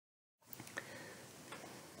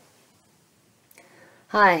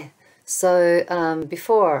Hi, so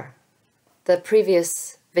before the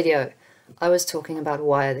previous video, I was talking about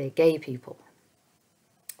why are they gay people.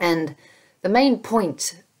 And the main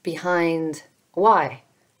point behind why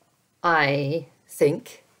I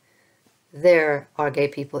think there are gay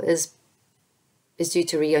people is due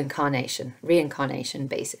to reincarnation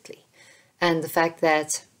basically. And the fact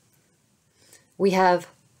that we have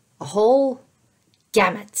a whole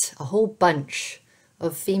gamut, a whole bunch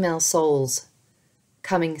of female souls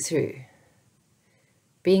coming through,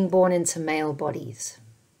 being born into male bodies.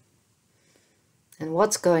 And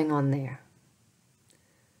what's going on there?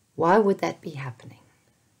 Why would that be happening?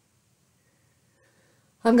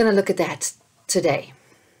 I'm going to look at that today.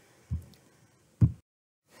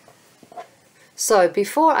 So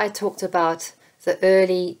before I talked about the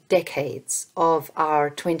early decades of our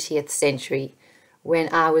 20th century, when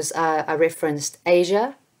I referenced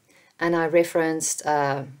Asia, and I referenced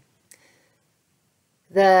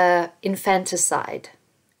the infanticide,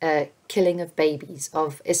 killing of babies,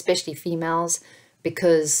 of especially females,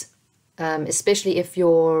 because especially if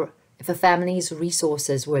a family's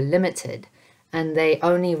resources were limited and they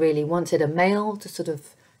only really wanted a male to sort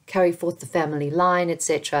of carry forth the family line,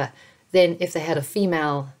 etc., then if they had a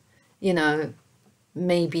female, you know,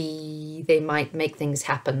 maybe they might make things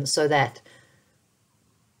happen so that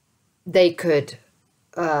they could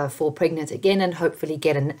fall pregnant again and hopefully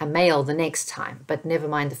get a male the next time. But never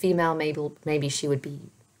mind the female, maybe she would be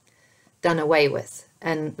done away with.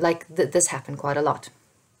 And like this happened quite a lot.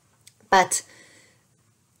 But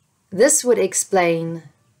this would explain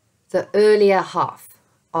the earlier half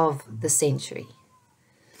of the century.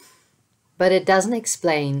 But it doesn't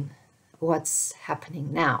explain what's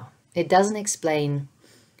happening now. It doesn't explain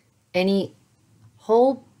any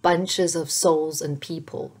whole bunches of souls and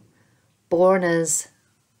people born as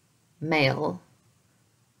male,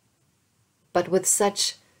 but with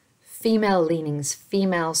such female leanings,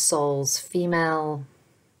 female souls, female...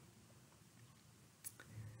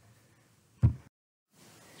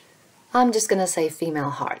 I'm just going to say female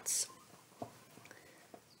hearts.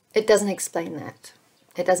 It doesn't explain that.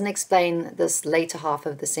 It doesn't explain this later half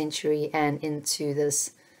of the century and into this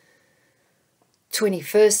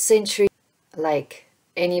 21st century, like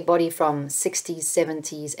anybody from 60s,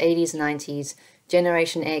 70s, 80s, 90s,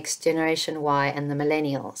 Generation X, Generation Y, and the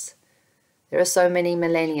millennials. There are so many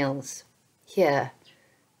millennials here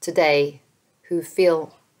today who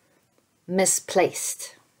feel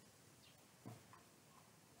misplaced.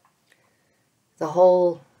 The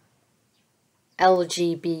whole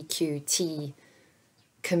LGBTQ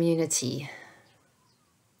community.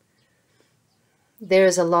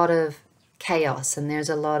 There's a lot of chaos and there's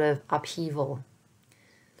a lot of upheaval.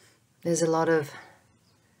 There's a lot of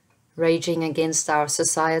raging against our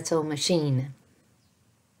societal machine.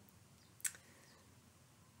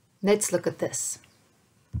 Let's look at this.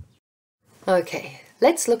 Okay,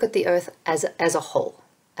 let's look at the earth as a whole.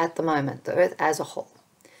 At the moment, the earth as a whole.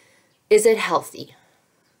 Is it healthy?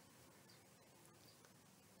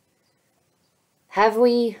 Have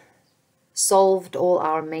we solved all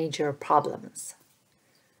our major problems?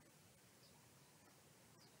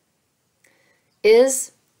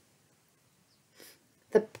 Is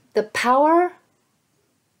the power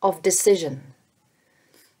of decision,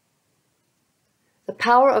 the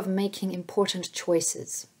power of making important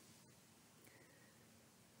choices,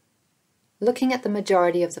 looking at the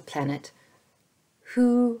majority of the planet,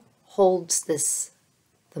 who holds this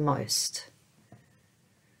the most?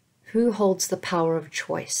 Who holds the power of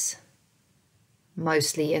choice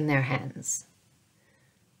mostly in their hands?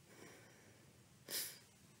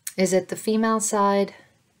 Is it the female side,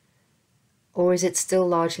 or is it still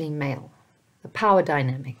largely male? The power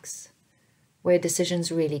dynamics, where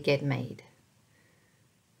decisions really get made.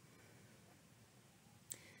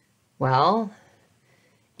 Well,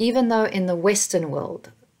 even though in the Western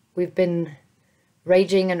world we've been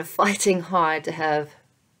raging and fighting hard to have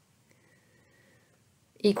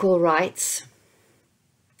equal rights,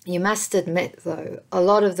 you must admit though, a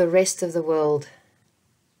lot of the rest of the world,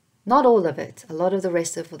 not all of it, a lot of the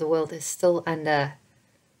rest of the world is still under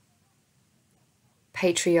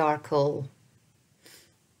patriarchal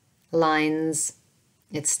lines.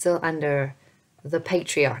 It's still under the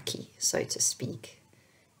patriarchy, so to speak.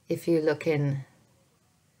 If you look in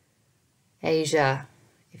Asia,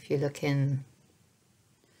 if you look in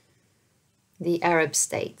the Arab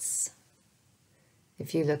states,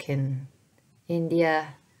 if you look in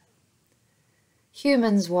India,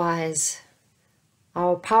 humans-wise,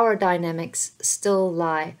 our power dynamics still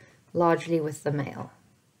lie largely with the male.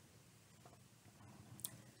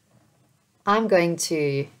 I'm going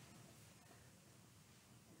to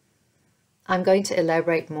I'm going to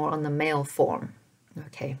elaborate more on the male form.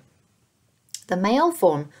 Okay. The male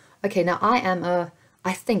form, okay, now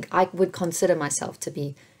I think I would consider myself to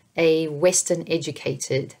be a Western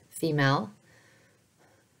educated female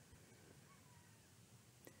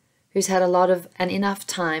who's had a lot of and enough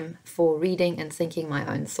time for reading and thinking my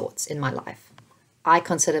own thoughts in my life. I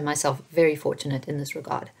consider myself very fortunate in this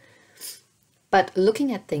regard. But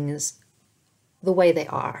looking at things the way they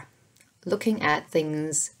are, looking at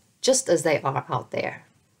things just as they are out there.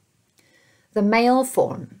 The male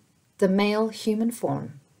form, the male human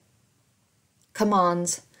form,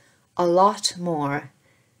 commands a lot more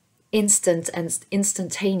instant and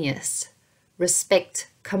instantaneous respect,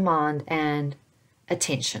 command, and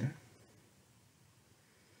attention.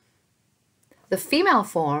 The female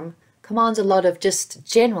form commands a lot of just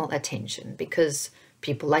general attention because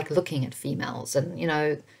people like looking at females and, you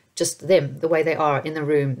know, just them, the way they are in the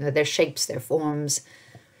room, their shapes, their forms.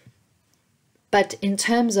 But in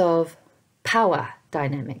terms of power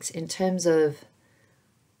dynamics, in terms of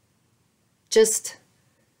just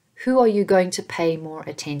who are you going to pay more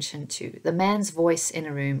attention to, the man's voice in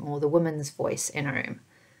a room or the woman's voice in a room,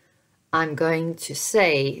 I'm going to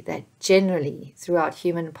say that generally throughout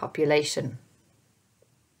human population,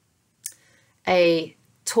 a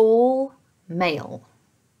tall male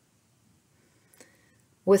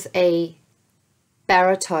with a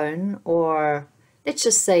baritone or let's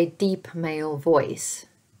just say deep male voice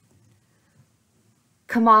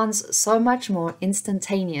commands so much more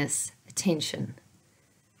instantaneous attention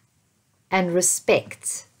and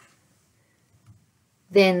respect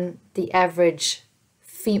than the average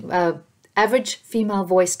female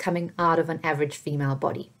voice coming out of an average female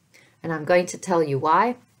body. And I'm going to tell you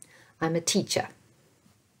why. I'm a teacher.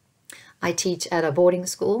 I teach at a boarding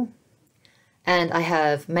school and I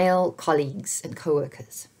have male colleagues and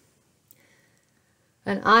co-workers.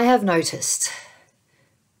 And I have noticed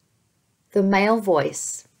the male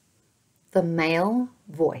voice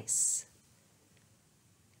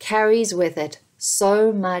carries with it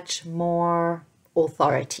so much more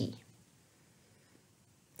authority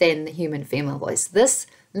than the human female voice. This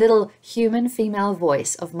little human female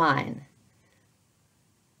voice of mine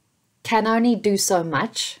can only do so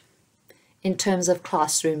much in terms of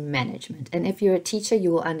classroom management. And if you're a teacher, you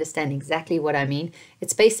will understand exactly what I mean.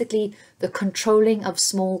 It's basically the controlling of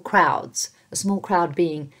small crowds, a small crowd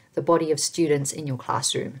being the body of students in your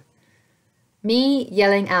classroom. Me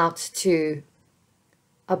yelling out to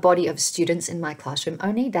a body of students in my classroom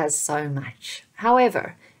only does so much.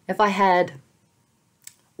 However, if I had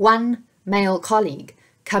one male colleague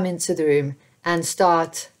come into the room and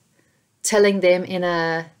start telling them in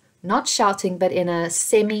a, not shouting, but in a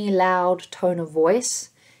semi-loud tone of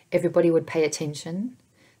voice, everybody would pay attention.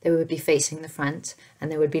 They would be facing the front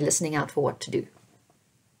and they would be listening out for what to do.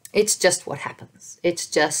 It's just what happens. It's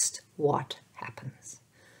just what happens.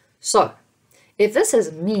 So, if this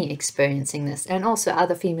is me experiencing this and also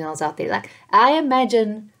other females out there, like I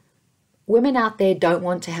imagine women out there don't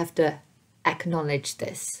want to have to acknowledge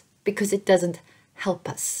this because it doesn't help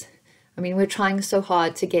us. I mean, we're trying so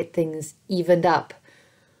hard to get things evened up.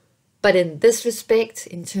 But in this respect,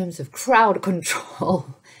 in terms of crowd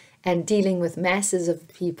control and dealing with masses of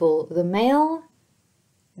people, the male,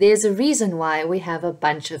 there's a reason why we have a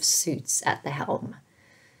bunch of suits at the helm.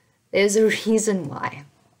 There's a reason why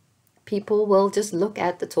people will just look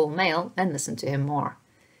at the tall male and listen to him more,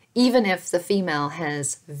 even if the female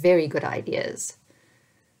has very good ideas,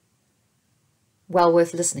 well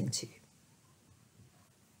worth listening to.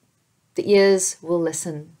 The ears will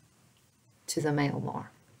listen to the male more.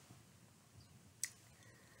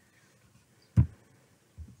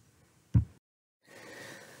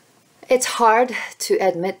 It's hard to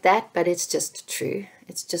admit that, but it's just true.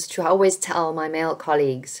 It's just true. I always tell my male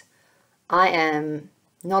colleagues, I am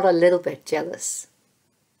not a little bit jealous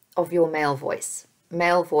of your male voice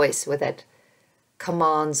with it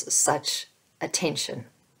commands such attention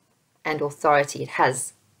and authority. It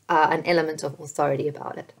has an element of authority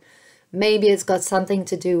about it. Maybe it's got something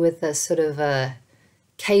to do with a sort of a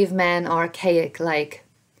caveman, archaic, like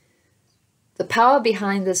the power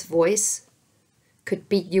behind this voice could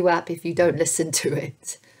beat you up if you don't listen to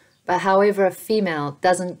it. But however, a female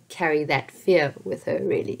doesn't carry that fear with her,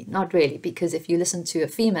 really. Not really, because if you listen to a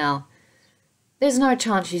female, there's no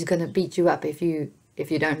chance she's going to beat you up if you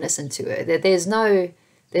don't listen to her. There's no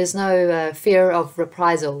fear of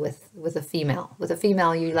reprisal with a female. With a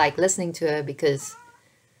female, you like listening to her because,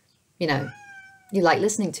 you know, you like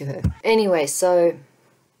listening to her. Anyway, so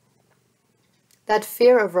that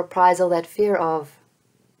fear of reprisal, that fear of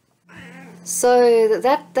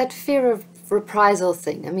reprisal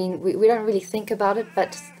thing, I mean, we don't really think about it,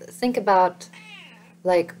 but think about,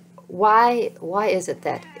 like, why is it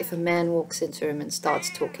that if a man walks into a room and starts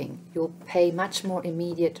talking, you'll pay much more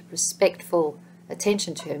immediate, respectful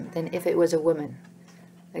attention to him than if it was a woman?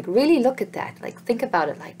 Like, really look at that. Like, think about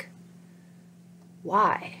it. Like,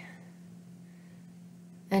 why?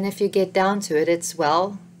 And if you get down to it, it's,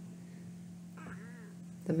 well,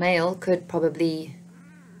 the male could probably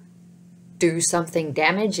do something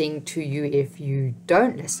damaging to you if you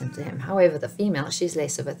don't listen to him. However, the female, she's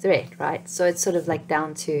less of a threat, right? So it's sort of like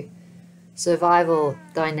down to survival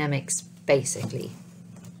dynamics, basically.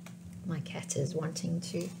 My cat is wanting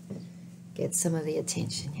to get some of the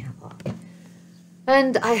attention here.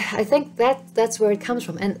 And I think that's where it comes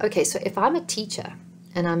from. And okay, so if I'm a teacher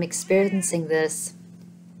and I'm experiencing this,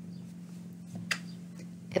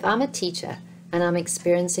 if I'm a teacher and I'm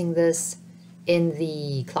experiencing this in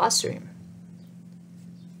the classroom,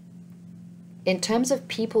 in terms of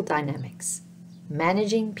people dynamics,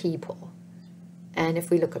 managing people, and if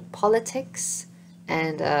we look at politics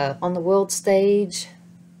and on the world stage,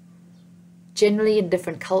 generally in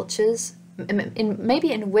different cultures,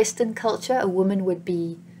 maybe in Western culture, a woman would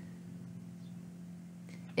be,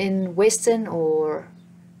 in Western or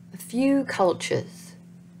a few cultures,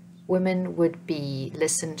 women would be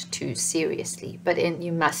listened to seriously. But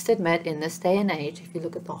you must admit, in this day and age, if you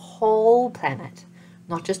look at the whole planet,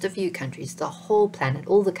 not just a few countries, the whole planet,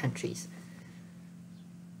 all the countries,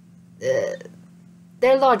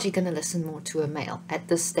 they're largely going to listen more to a male at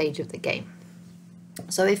this stage of the game.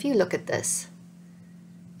 So if you look at this,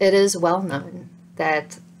 it is well known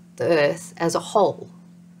that the earth as a whole,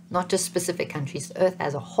 not just specific countries, the earth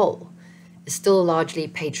as a whole, is still largely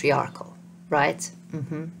patriarchal, right?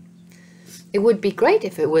 It would be great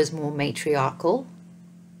if it was more matriarchal.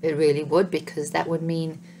 It really would, because that would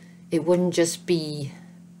mean it wouldn't just be,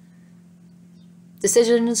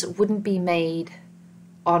 decisions wouldn't be made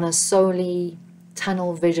on a solely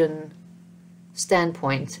tunnel vision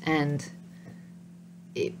standpoint, and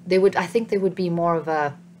I think there would be more of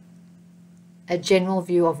a general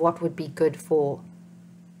view of what would be good for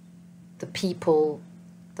the people,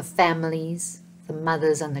 the families, the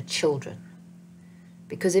mothers and the children.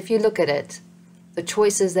 Because if you look at it, the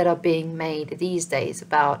choices that are being made these days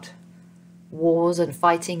about wars and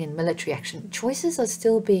fighting and military action, choices are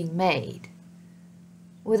still being made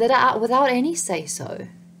without any say-so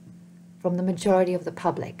from the majority of the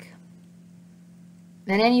public.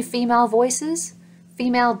 And any female voices,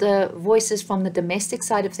 the voices from the domestic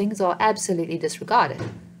side of things are absolutely disregarded,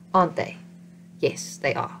 aren't they? Yes,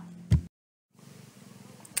 they are.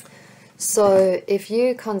 So if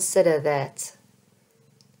you consider that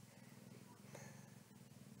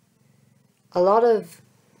a lot of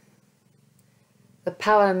the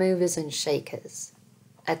power movers and shakers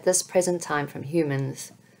at this present time from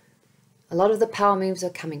humans, a lot of the power moves are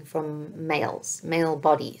coming from males, male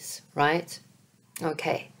bodies, right?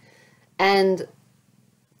 Okay. And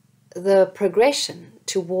the progression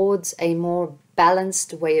towards a more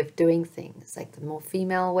balanced way of doing things, like the more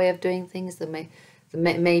female way of doing things,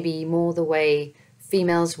 maybe more the way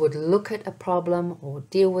females would look at a problem or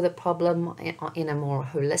deal with a problem in a more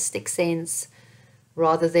holistic sense,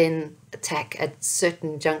 rather than attack at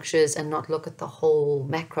certain junctures and not look at the whole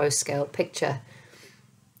macro scale picture.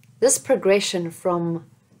 This progression from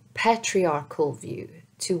patriarchal view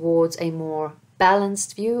towards a more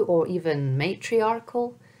balanced view, or even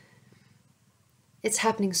matriarchal, it's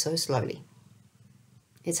happening so slowly.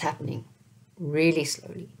 It's happening really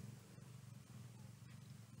slowly.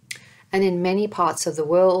 And in many parts of the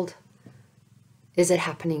world, is it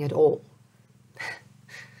happening at all?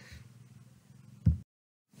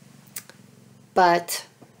 But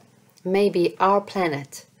maybe our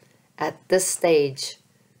planet at this stage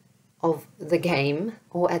of the game,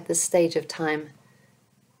 or at this stage of time,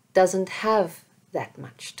 doesn't have that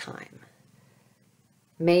much time.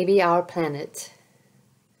 Maybe our planet,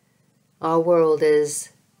 our world, is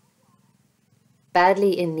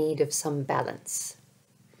badly in need of some balance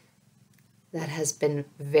that has been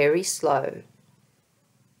very slow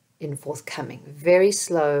in forthcoming, very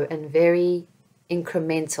slow and very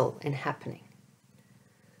incremental in happening.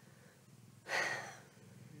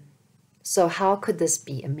 So how could this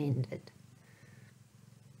be amended?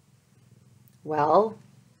 Well,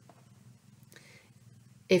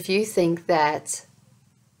 if you think that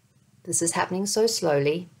this is happening so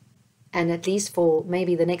slowly, and at least for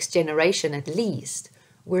maybe the next generation at least,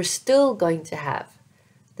 we're still going to have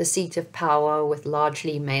the seat of power with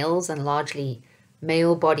largely males and largely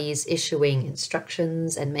male bodies issuing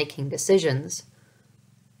instructions and making decisions,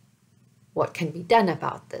 what can be done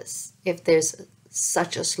about this if there's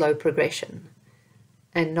such a slow progression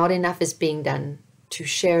and not enough is being done to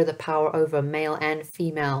share the power over male and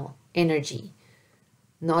female energy.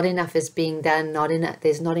 Not enough is being done,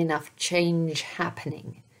 there's not enough change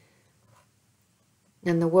happening.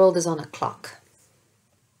 And the world is on a clock.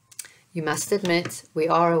 You must admit, we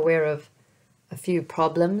are aware of a few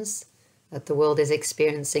problems that the world is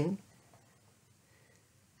experiencing.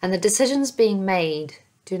 And the decisions being made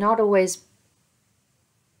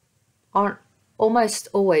aren't almost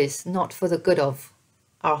always not for the good of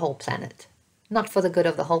our whole planet. Not for the good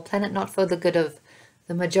of the whole planet, not for the good of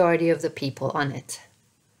the majority of the people on it.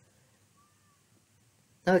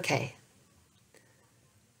 Okay.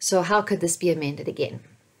 So how could this be amended again?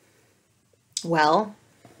 Well,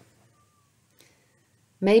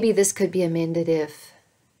 maybe this could be amended if,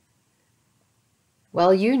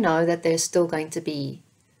 well, you know that there's still going to be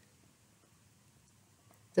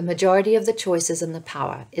the majority of the choices and the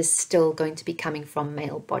power is still going to be coming from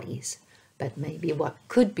male bodies. But maybe what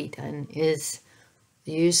could be done is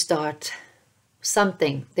you start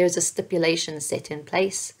something. There's a stipulation set in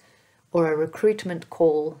place or a recruitment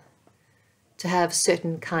call to have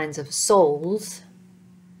certain kinds of souls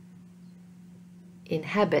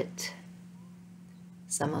inhabit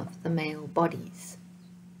some of the male bodies.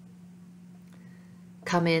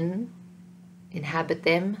 Come in, inhabit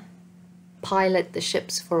them, pilot the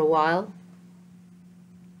ships for a while.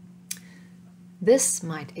 This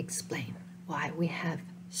might explain why we have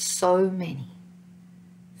so many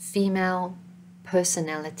female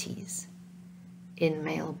personalities in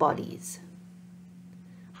male bodies.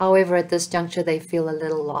 However, at this juncture, they feel a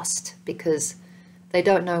little lost because they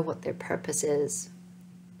don't know what their purpose is.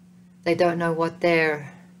 They don't know what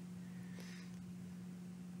their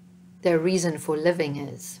reason for living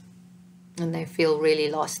is. And they feel really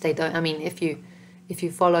lost. They don't, I mean, if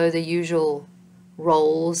you follow the usual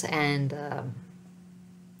roles and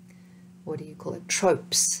what do you call it,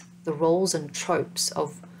 tropes, the roles and tropes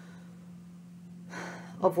of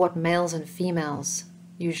what males and females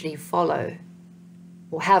usually follow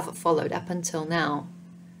or have followed up until now,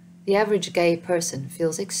 the average gay person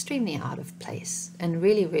feels extremely out of place and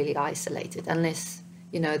really, really isolated unless,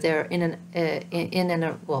 you know, they're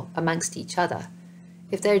amongst each other.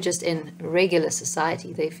 If they're just in regular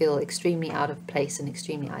society, they feel extremely out of place and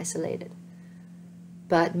extremely isolated.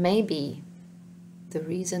 But maybe the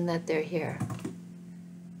reason that they're here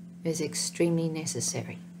is extremely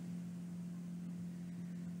necessary.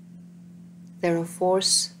 They're a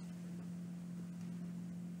force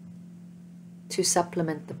to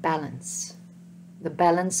supplement the balance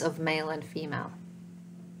of male and female.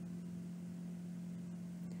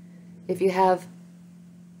 If you have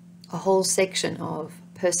a whole section of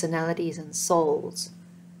personalities and souls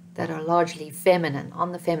that are largely feminine,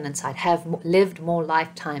 on the feminine side, have lived more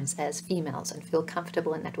lifetimes as females and feel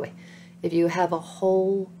comfortable in that way. If you have a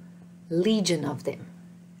whole legion of them,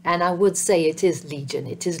 and I would say it is legion,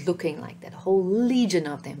 it is looking like that, a whole legion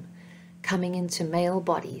of them coming into male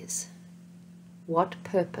bodies, what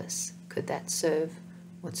purpose could that serve?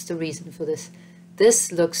 What's the reason for this?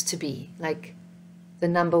 This looks to be like the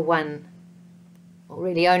number one, or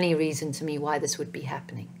really only reason to me why this would be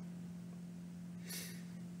happening.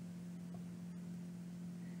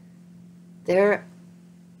 They're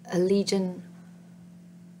a legion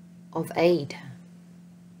of aid.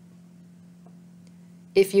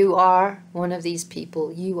 If you are one of these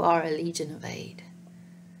people, you are a legion of aid.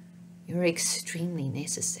 You're extremely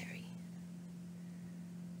necessary.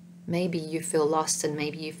 Maybe you feel lost and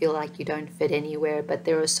maybe you feel like you don't fit anywhere, but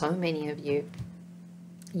there are so many of you.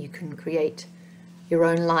 You can create your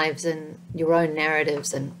own lives and your own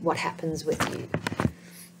narratives and what happens with you.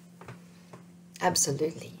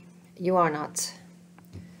 Absolutely. You are not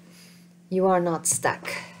stuck.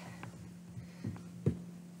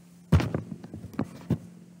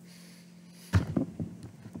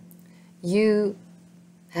 You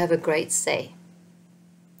have a great say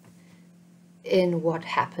in what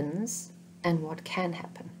happens and what can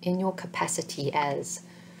happen in your capacity as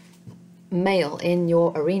male in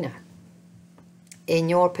your arena, in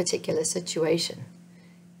your particular situation,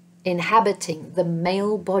 inhabiting the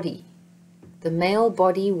male body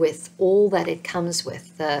with all that it comes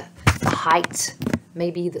with, the height,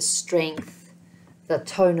 maybe the strength, the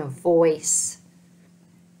tone of voice.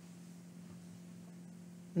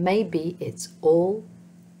 Maybe it's all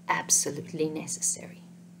absolutely necessary.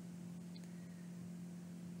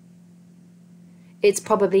 It's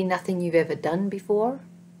probably nothing you've ever done before,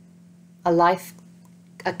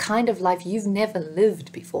 a kind of life you've never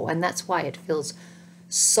lived before, and that's why it feels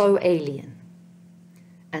so alien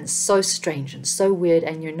and so strange and so weird,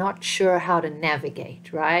 and you're not sure how to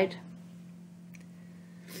navigate, right?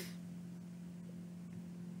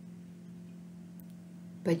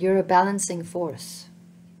 but you're a balancing force.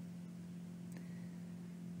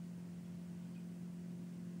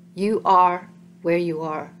 You are where you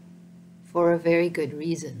are for a very good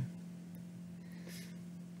reason.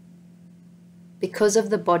 Because of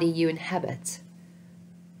the body you inhabit,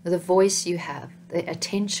 the voice you have, the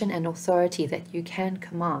attention and authority that you can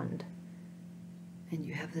command, and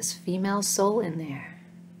you have this female soul in there.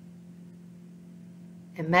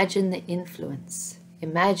 Imagine the influence.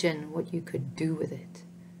 Imagine what you could do with it.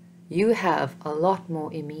 You have a lot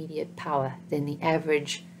more immediate power than the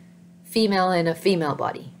average female in a female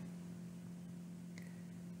body.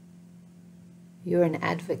 You're an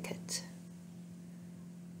advocate,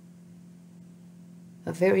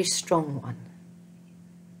 a very strong one.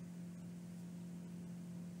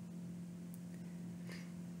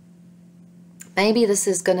 Maybe this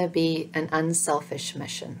is going to be an unselfish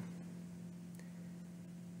mission.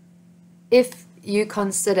 If you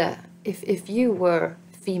consider, if you were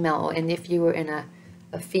female and if you were in a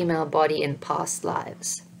female body in past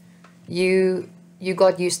lives, you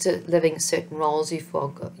got used to living certain roles,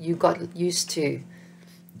 you got used to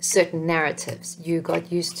certain narratives, you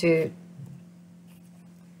got used to,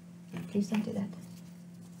 please don't do that.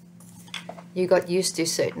 You got used to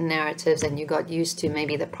certain narratives, and you got used to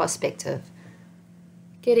maybe the prospect of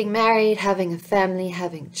getting married, having a family,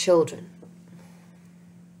 having children.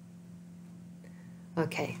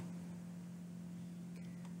 Okay.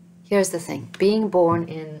 Here's the thing. Being born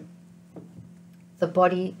in the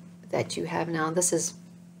body that you have now, this is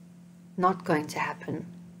not going to happen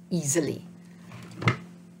easily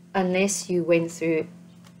unless you went through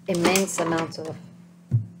immense amounts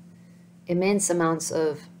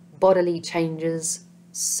of bodily changes,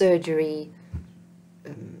 surgery,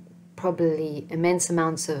 probably immense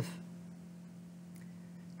amounts of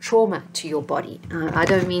trauma to your body. I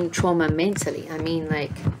don't mean trauma mentally. I mean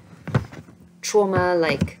like trauma,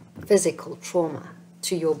 like physical trauma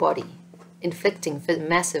to your body, inflicting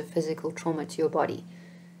massive physical trauma to your body,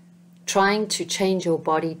 trying to change your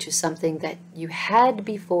body to something that you had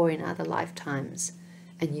before in other lifetimes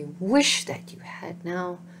and you wish that you had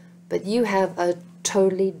now, but you have a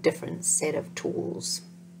totally different set of tools.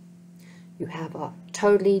 You have a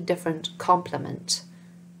totally different complement,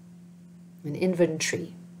 an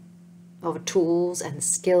inventory of tools and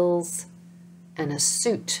skills and a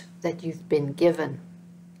suit that you've been given,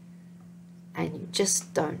 and you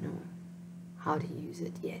just don't know how to use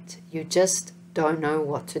it yet. You just don't know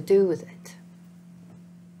what to do with it.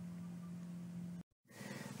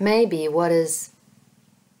 Maybe what is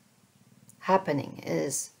happening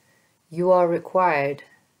is you are required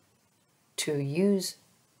to use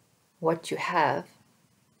what you have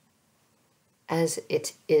as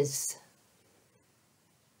it is.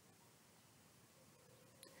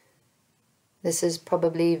 This is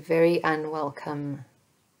probably very unwelcome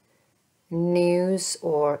news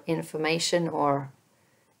or information, or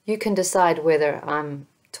you can decide whether I'm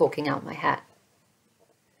talking out my hat.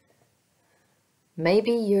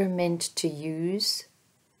 Maybe you're meant to use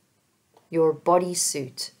your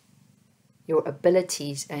bodysuit, your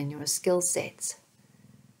abilities and your skill sets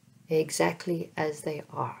exactly as they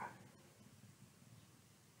are.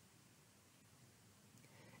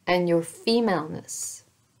 And your femaleness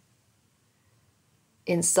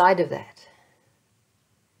inside of that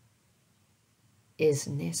is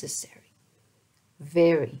necessary,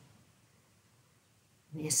 very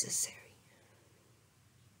necessary.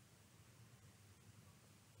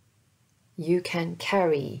 You can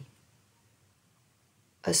carry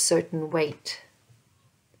a certain weight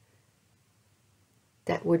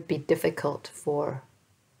that would be difficult for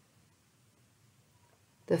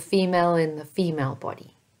the female in the female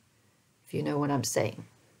body, if you know what I'm saying.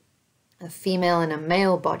 A female in a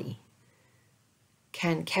male body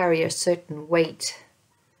can carry a certain weight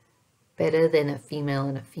better than a female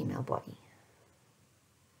in a female body.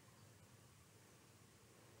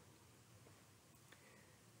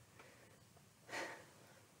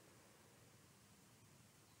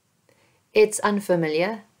 It's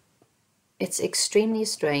unfamiliar, it's extremely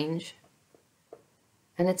strange,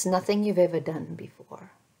 and it's nothing you've ever done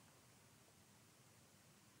before.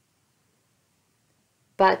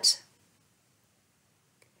 But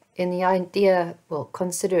in the idea, well,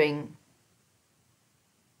 considering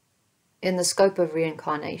in the scope of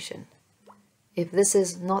reincarnation, if this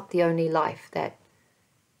is not the only life that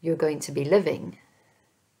you're going to be living,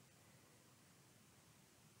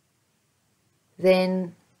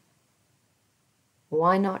 then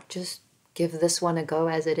why not just give this one a go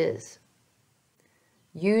as it is?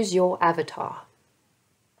 Use your avatar.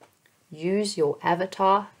 Use your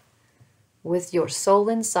avatar with your soul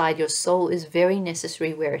inside. Your soul is very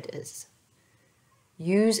necessary where it is.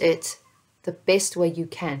 use it the best way you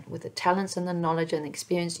can with the talents and the knowledge and the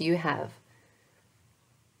experience you have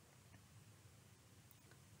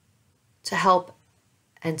to help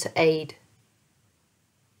and to aid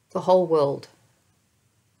the whole world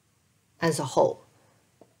as a whole.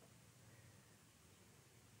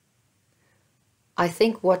 I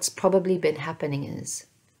think what's probably been happening is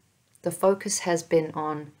the focus has been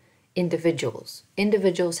on individuals.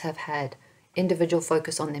 Individuals have had individual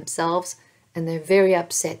focus on themselves, and they're very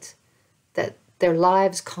upset that their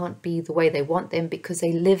lives can't be the way they want them because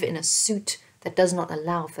they live in a suit that does not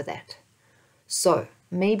allow for that. So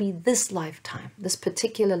maybe this lifetime, this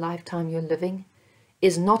particular lifetime you're living,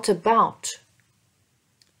 is not about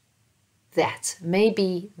that.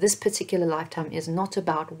 Maybe this particular lifetime is not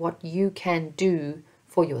about what you can do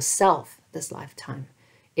for yourself this lifetime.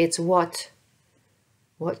 It's what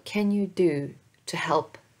can you do to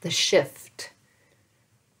help the shift,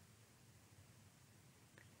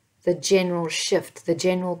 the general shift, the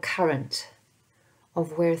general current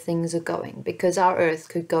of where things are going. Because our earth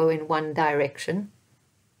could go in one direction,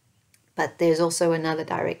 but there's also another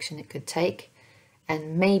direction it could take,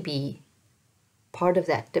 and maybe part of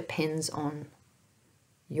that depends on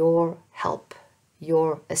your help,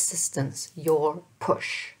 your assistance, your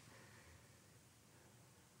push.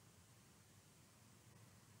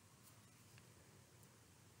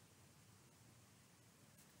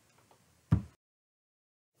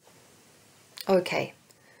 Okay,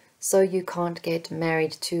 so you can't get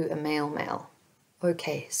married to a male.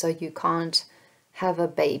 Okay, so you can't have a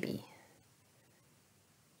baby.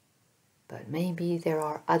 But maybe there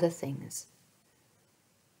are other things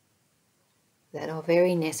that are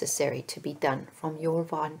very necessary to be done from your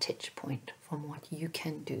vantage point, from what you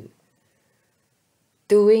can do.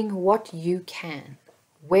 Doing what you can,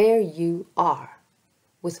 where you are,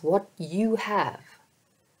 with what you have.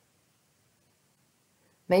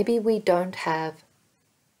 Maybe we don't have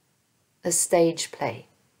a stage play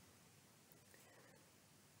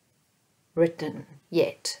written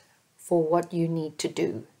yet for what you need to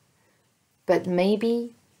do. But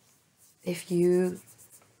maybe if you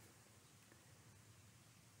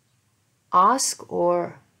ask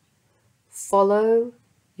or follow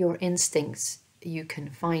your instincts, you can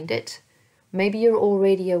find it. Maybe you're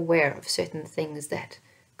already aware of certain things that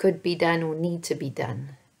could be done or need to be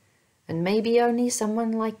done. And maybe only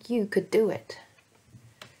someone like you could do it.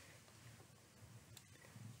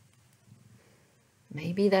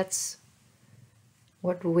 Maybe that's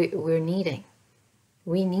what we're needing.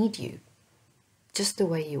 We need you, just the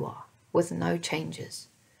way you are, with no changes.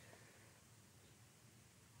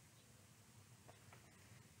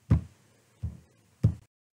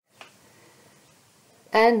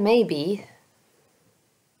 And maybe,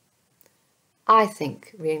 I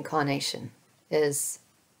think reincarnation is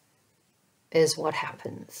what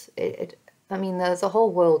happens. I mean, the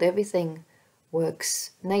whole world, everything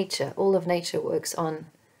works, nature, all of nature works on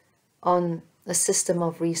a system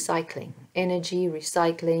of recycling, energy,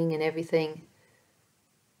 recycling and everything.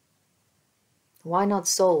 Why not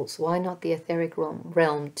souls? Why not the etheric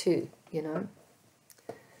realm too, you know?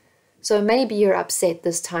 So maybe you're upset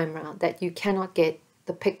this time round that you cannot get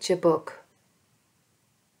the picture book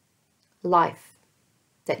life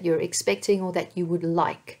that you're expecting or that you would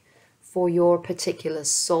like for your particular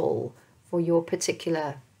soul, for your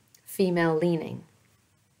particular female leaning.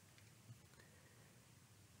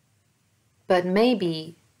 But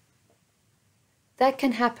maybe that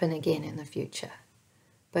can happen again in the future.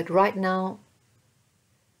 But right now,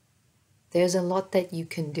 there's a lot that you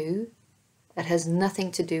can do that has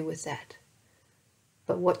nothing to do with that.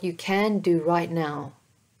 But what you can do right now,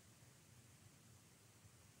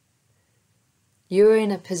 you're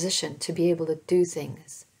in a position to be able to do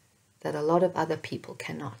things that a lot of other people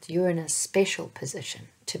cannot. You're in a special position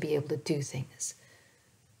to be able to do things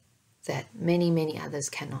that many, many others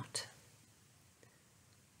cannot.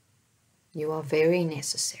 You are very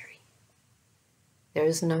necessary. There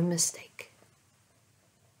is no mistake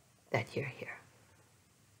that you're here.